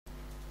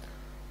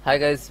Hi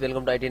guys,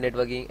 welcome to IT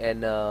networking.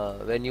 And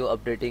when you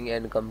updating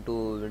and come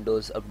to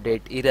Windows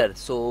update error,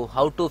 so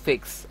how to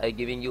fix? I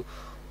giving you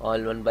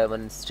all one by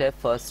one step.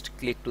 First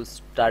click to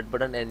start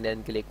button and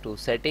then click to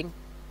setting.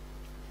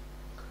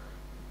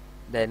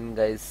 Then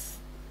guys,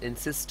 in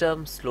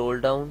system, scroll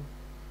down,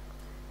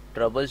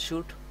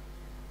 troubleshoot,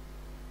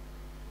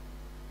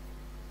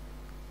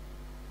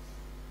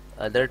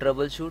 other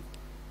troubleshoot,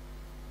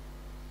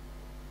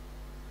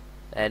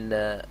 and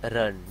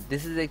run.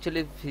 This is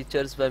actually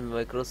features by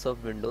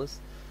Microsoft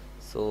Windows,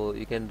 so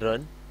you can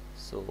run.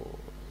 So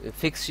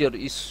fix your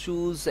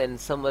issues and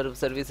some other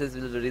services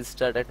will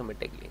restart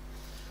automatically.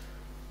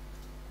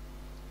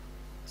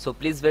 So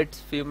please wait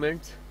few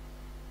minutes.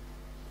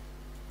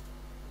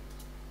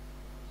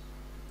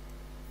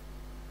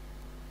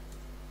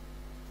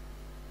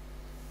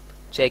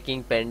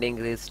 Checking pending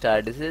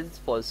restart. This is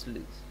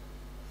falsely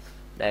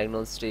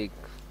diagnostic.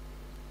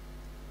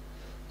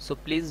 So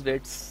please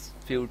wait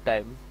few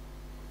time.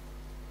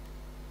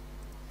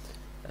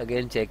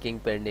 Again checking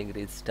pending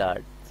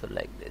restart. So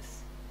like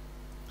this.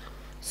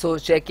 So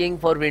checking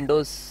for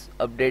Windows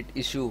update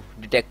issue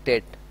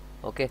detected.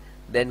 Okay.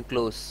 Then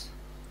close.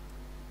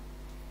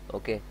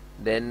 Okay.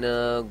 Then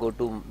go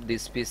to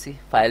this PC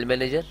file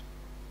manager.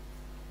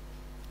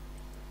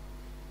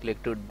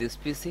 Click to this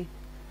PC.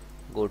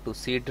 Go to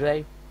C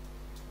drive.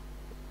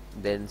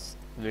 Then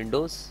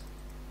Windows.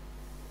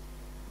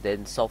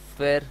 Then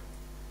software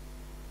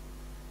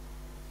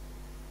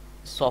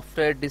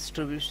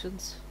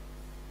distributions,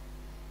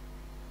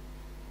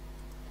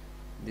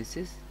 this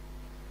is,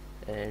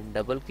 and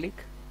double click.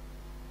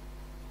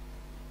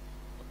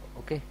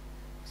 Okay,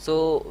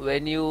 so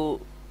when you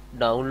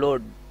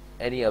download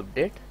any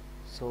update,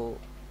 so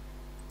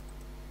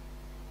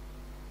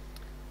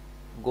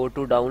go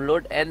to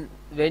download, and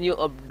when you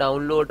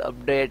download,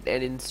 update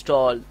and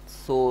install,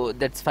 so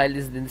that file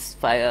is in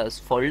this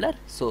folder,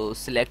 so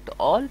select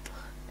all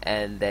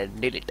and then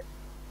delete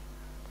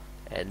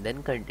and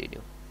then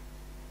continue.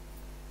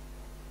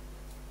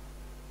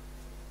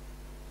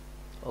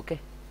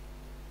 Okay,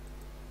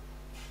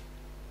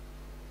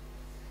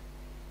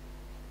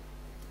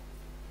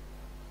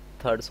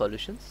 third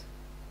solutions.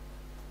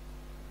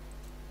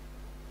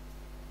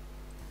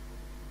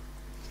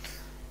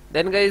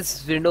 Then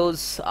guys,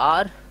 Windows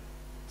R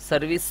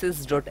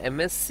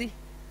services.msc,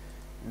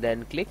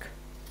 then click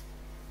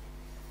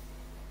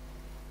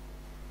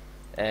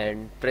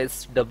and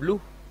press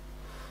W,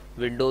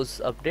 Windows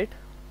update,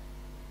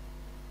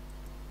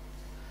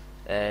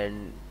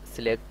 and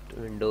select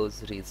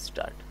Windows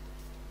restart.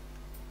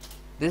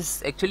 This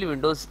is actually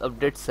Windows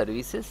update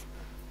services.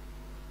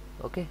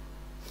 Okay,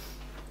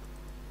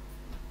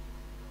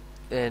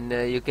 and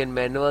you can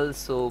manual,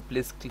 so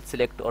please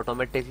select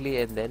automatically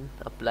and then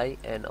apply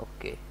and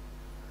OK,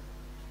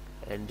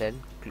 and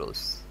then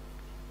close.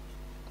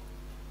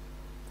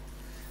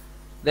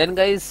 Then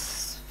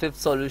guys, fifth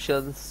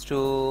solutions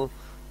to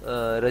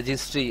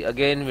registry.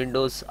 Again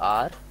Windows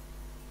R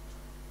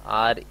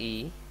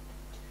REGEDIT,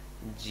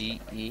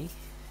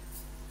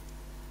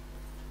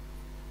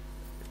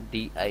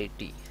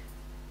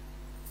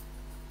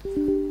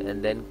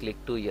 and then click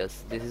to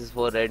yes. This is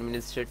for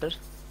administrator.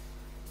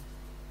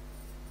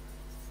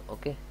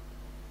 Okay,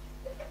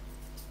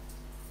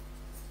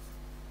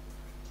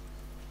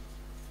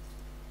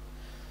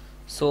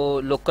 so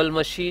local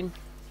machine,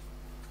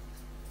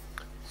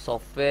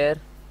 software,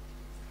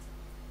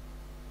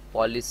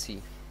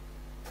 policy,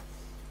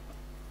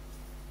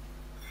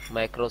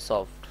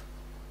 Microsoft,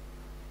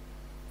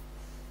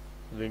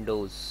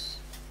 Windows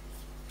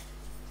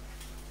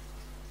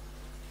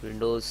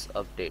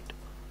update.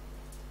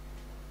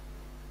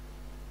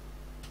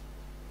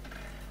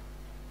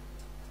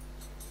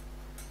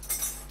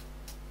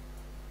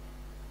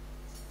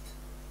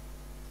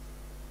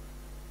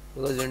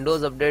 Because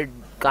Windows update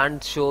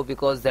can't show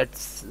because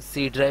that's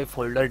C drive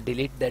folder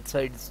delete, that's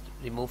why it's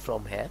removed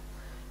from here.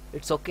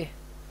 It's okay.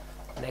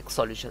 Next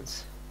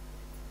solutions.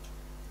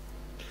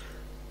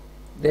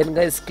 Then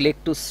guys,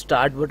 click to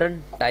start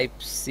button, type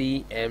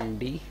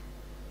CMD,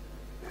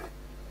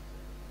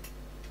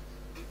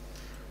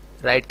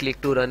 right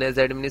click to run as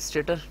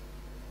administrator,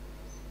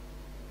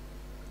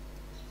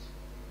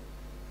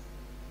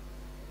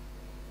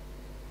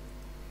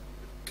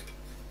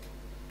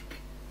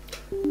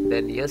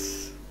 then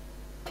yes.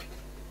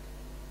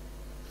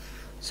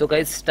 So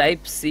guys,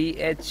 type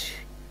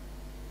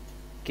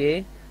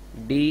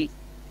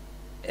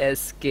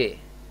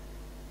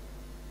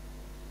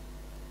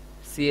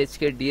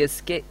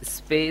CHKDSK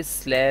space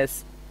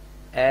slash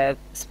F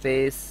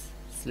space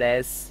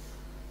slash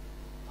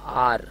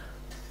R,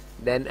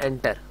 then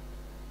enter.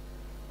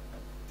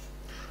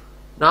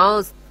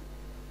 Now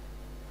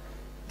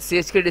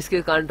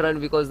CHKDSK can't run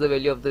because the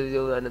value of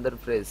the another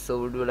phrase,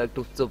 so would you like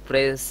to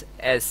press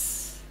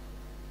S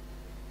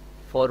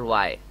for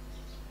Y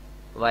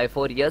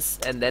for yes,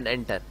 and then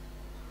enter.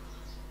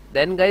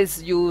 Then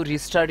guys, you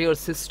restart your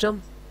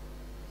system,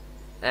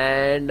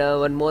 and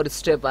one more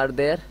step are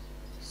there,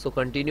 so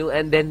continue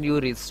and then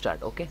you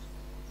restart. Okay,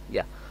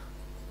 yeah,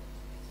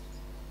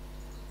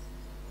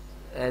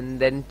 and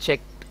then check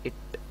it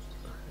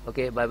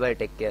Okay, bye bye,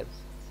 take care.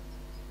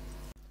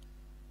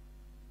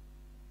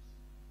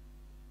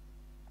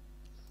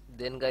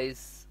 Then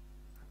guys,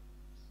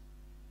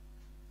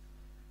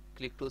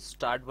 click to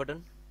start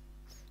button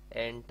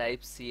and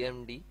type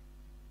CMD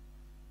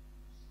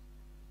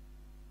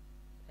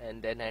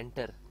and then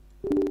enter.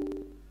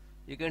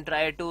 You can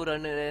try to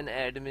run an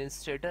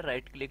administrator,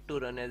 right click to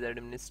run as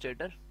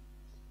administrator,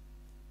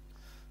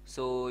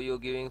 so you're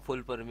giving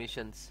full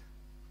permissions.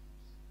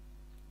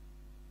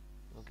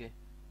 Okay,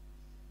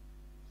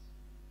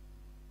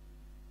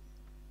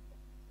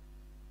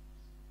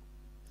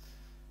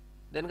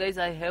 then guys,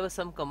 I have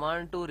some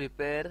command to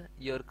repair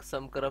your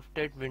some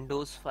corrupted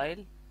Windows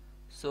file.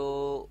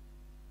 So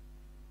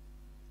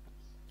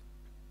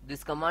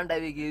this command I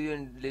will give you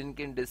in link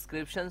in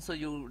description, so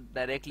you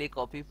directly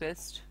copy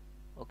paste.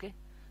 Okay,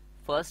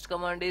 first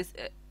command is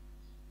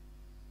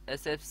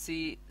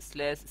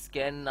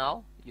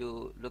sfc/scannow.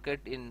 You look at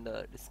in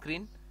the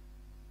screen.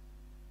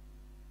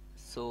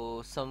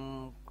 So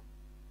some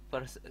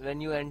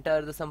when you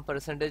enter the some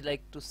percentage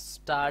like to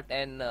start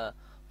and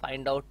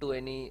find out to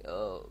any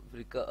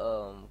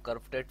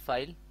corrupted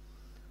file.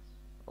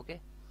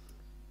 Okay,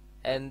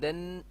 and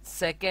then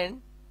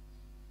second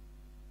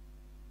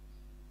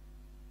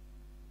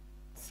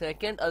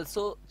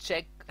also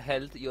check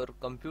health your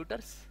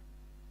computers,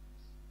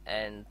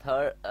 and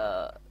third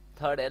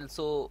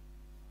also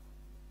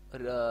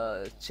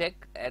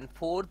check, and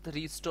fourth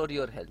restore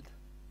your health.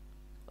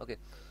 Okay,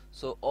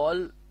 so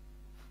all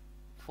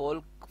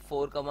four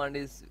command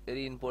is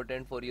very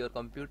important for your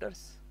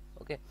computers.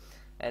 Okay,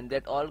 and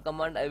that all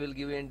command I will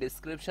give you in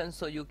description,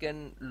 so you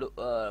can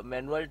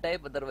manual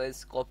type,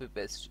 otherwise copy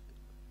paste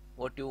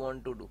what you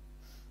want to do.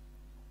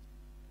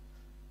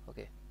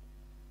 Okay,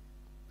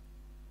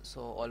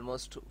 so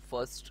almost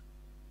first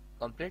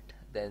complete,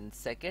 then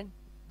second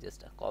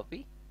just a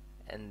copy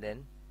and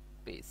then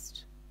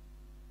paste,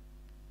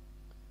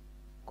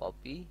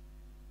 copy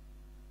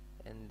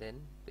and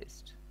then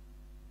paste.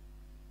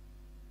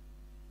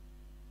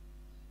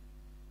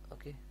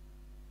 Okay,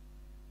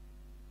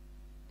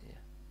 yeah,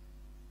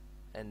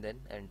 and then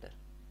enter.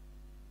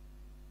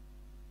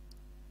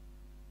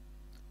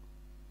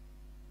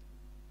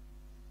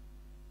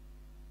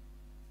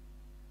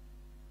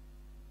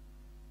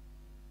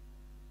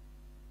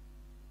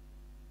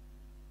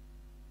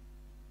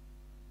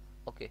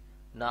 Okay,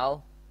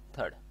 now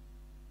third.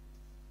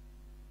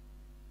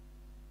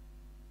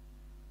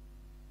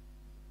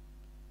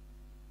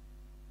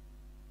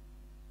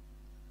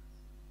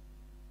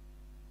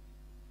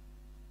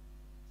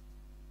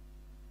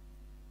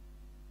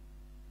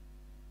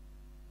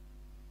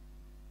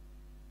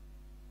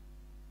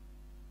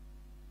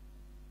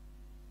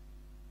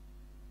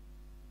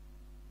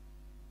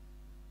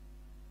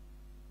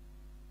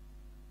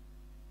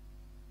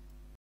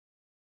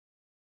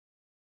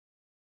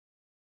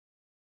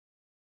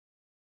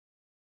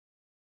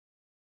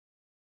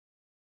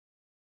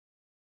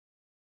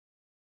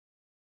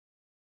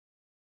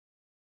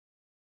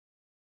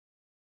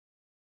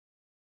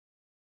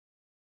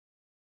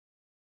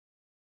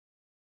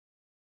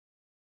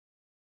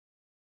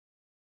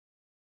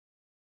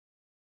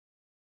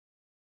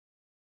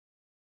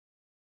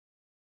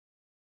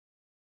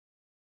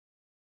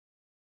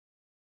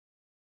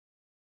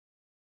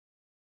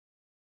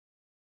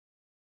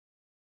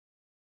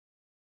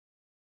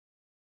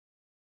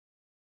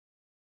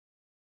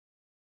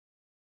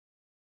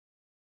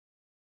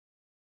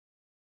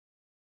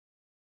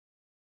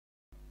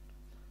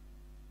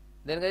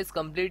 Then guys,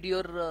 complete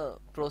your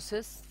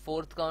process.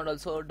 Fourth count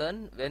also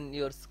done. When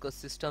your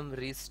system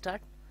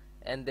restart,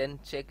 and then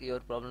check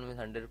your problem is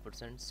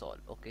 100% solved.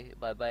 Okay,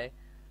 bye bye,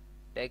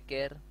 take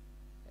care,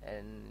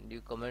 and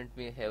you comment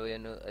me have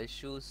any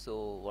issues,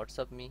 so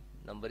WhatsApp me,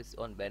 number is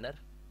on banner.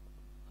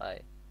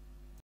 Bye.